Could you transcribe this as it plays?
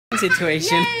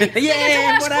situation. Yay!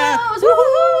 Yeah, what up?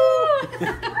 Woohoo!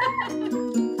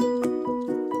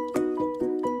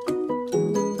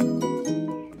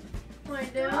 What are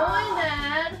you doing,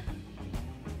 Dad?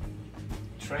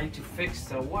 Trying to fix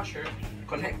the washer,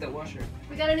 connect the washer.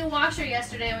 We got a new washer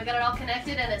yesterday and we got it all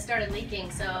connected and it started leaking,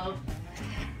 so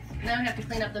now we have to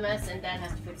clean up the mess and Dad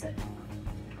has to fix it.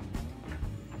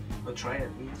 I'll try it,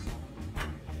 please.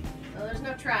 Well, there's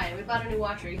no try. We bought a new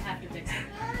washer. You have to fix it.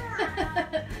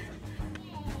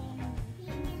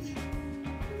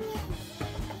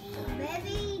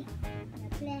 Baby,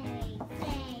 play,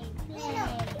 play, play.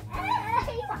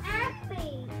 You and me.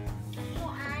 You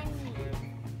and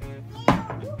me.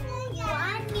 You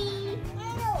and me.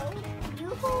 You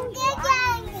who you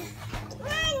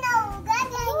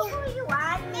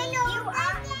are me. You and me. You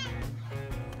and me.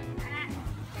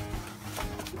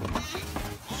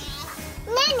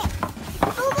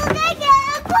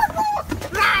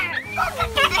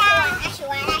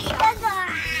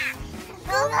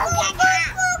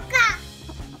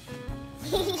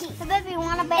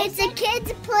 It's a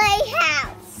kid's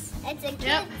playhouse. It's a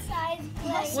kid-sized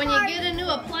playhouse. When you get a new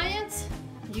appliance,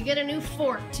 you get a new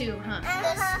fort too, huh?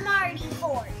 The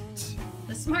Smarty-Fort.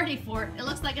 The Smarty-Fort. It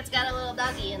looks like it's got a little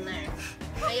doggy in there.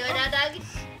 Are you a dog?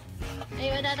 Are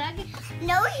you a dog?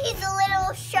 No, he's a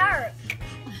little shark.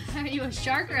 Are you a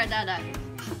shark or a dog?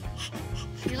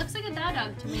 He looks like a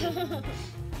dog to me.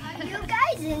 Are you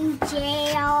guys in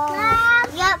jail?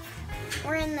 Yep.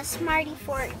 We're in the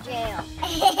Smarty-Fort jail.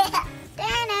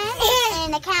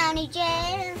 In the county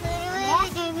jail.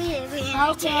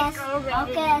 Focus,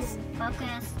 focus,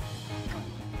 focus.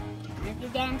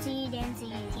 Dancy, dancy,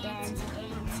 dancy,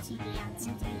 dancy,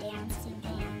 dancy, dancy,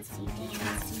 dancy,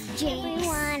 dancy.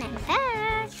 Everyone, I'm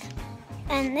back.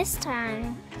 And this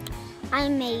time, I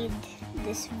made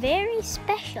this very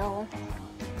special.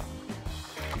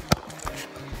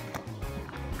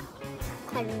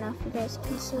 I don't know if you guys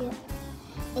can see it.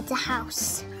 It's a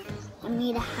house. I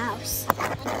made a house.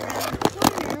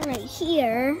 Right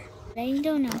here. I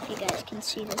don't know if you guys can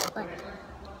see this, but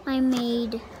I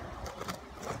made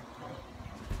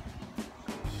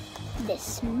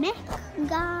this mech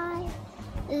guy.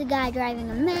 There's a guy driving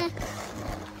a mech.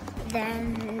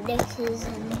 Then this is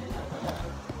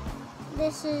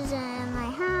my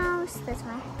house. That's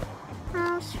my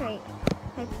house right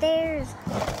there.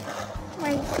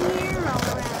 Right here, all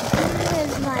around here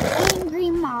is my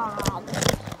angry mob.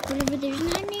 Whenever there's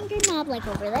not an angry mob like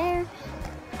over there,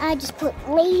 I just put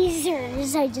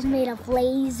lasers. I just made up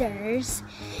lasers.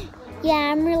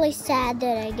 Yeah, I'm really sad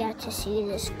that I got to see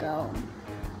this go.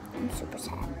 I'm super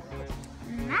sad.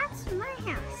 And that's my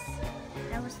house.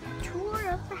 That was the tour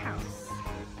of the house.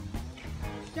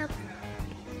 Yep.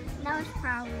 That was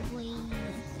probably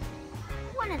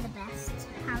one of the best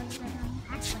houses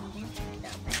I've actually been the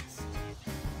best.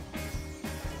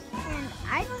 And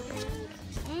I don't think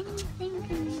anything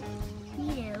can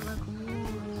beat it. Look,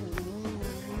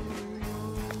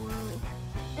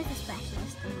 it's the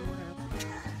specialist in the world.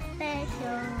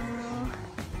 Special.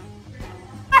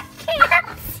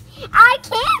 I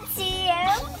can't see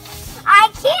him. I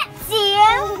can't see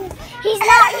him. He's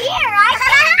not here. I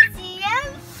can't see him.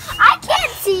 I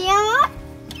can't see him.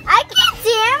 I can't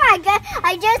see him.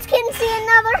 I just can see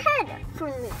another head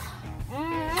from me.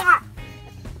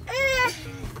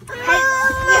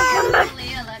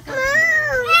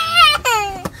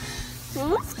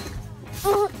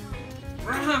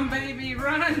 Run, baby,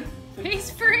 run! He's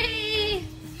free!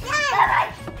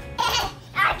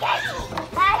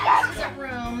 This is a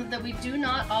room that we do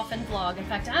not often vlog. In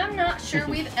fact, I'm not sure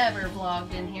we've ever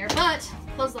vlogged in here, but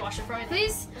close the washer for me,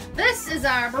 please. This is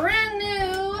our brand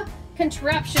new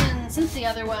contraption since the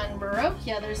other one broke.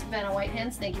 Yeah, there's Vanna White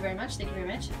hands. Thank you very much. Thank you very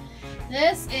much.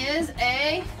 This is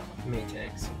a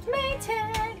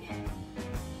Maytag.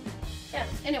 Yeah,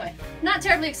 anyway, not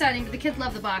terribly exciting, but the kids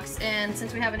love the box, and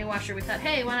since we have a new washer, we thought,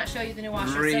 hey, why not show you the new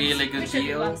washer? Really good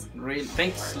deal.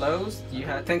 Thanks, Lowe's.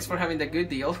 Thanks for having the good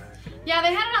deal. Yeah,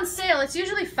 they had it on sale. It's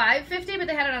usually $5.50, but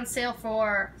they had it on sale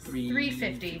for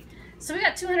 $3.50. So we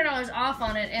got $200 off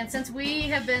on it, and since we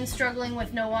have been struggling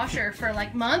with no washer for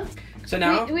like months, so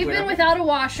now we've been without a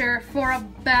washer for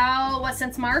about,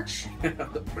 since March?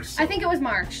 I think it was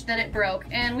March that it broke,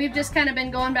 and we've just kind of been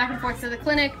going back and forth to the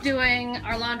clinic doing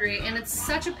our laundry, and it's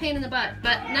such a pain in the butt.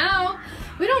 But now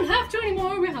we don't have to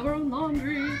anymore. We have our own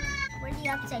laundry. We're the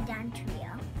upside down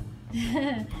trio.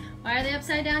 Why are they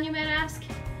upside down, you might ask?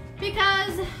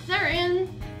 Because they're in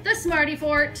the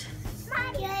Smarty-Fort.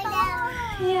 Smarty-Fort.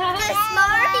 Yeah. The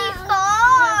Smarty-Fort.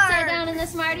 Upside down in the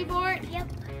Smarty-Fort?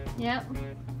 Yep. Yep.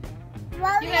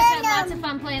 Well, You guys had lots of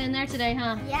fun playing in there today,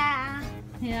 huh? Yeah.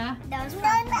 Yeah? That was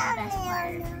probably the best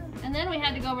part. And then we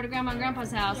had to go over to Grandma and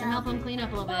Grandpa's house and help them clean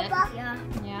up a little bit. Yeah.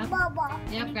 Yeah.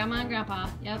 Yep, Grandma and Grandpa.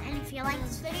 Yep. And if you like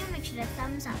this video, make sure to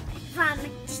thumbs up. From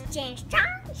Exchange Time,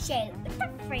 share with a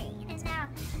friend. And now,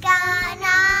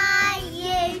 gonna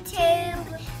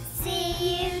YouTube.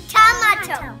 See you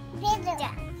tomato.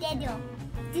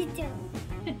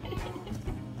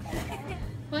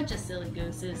 Bunch of silly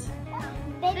gooses.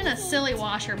 In a silly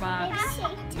washer box.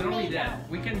 Not only that,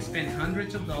 we can spend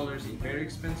hundreds of dollars in very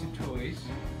expensive toys,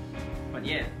 but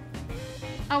yeah.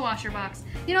 A washer box.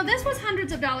 You know, this was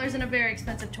hundreds of dollars in a very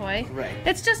expensive toy. Right.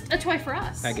 It's just a toy for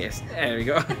us. I guess. There we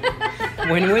go.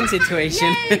 Win-win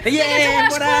situation. Yay! Yeah,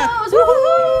 Wash what up? clothes!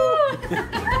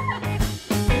 Woohoo!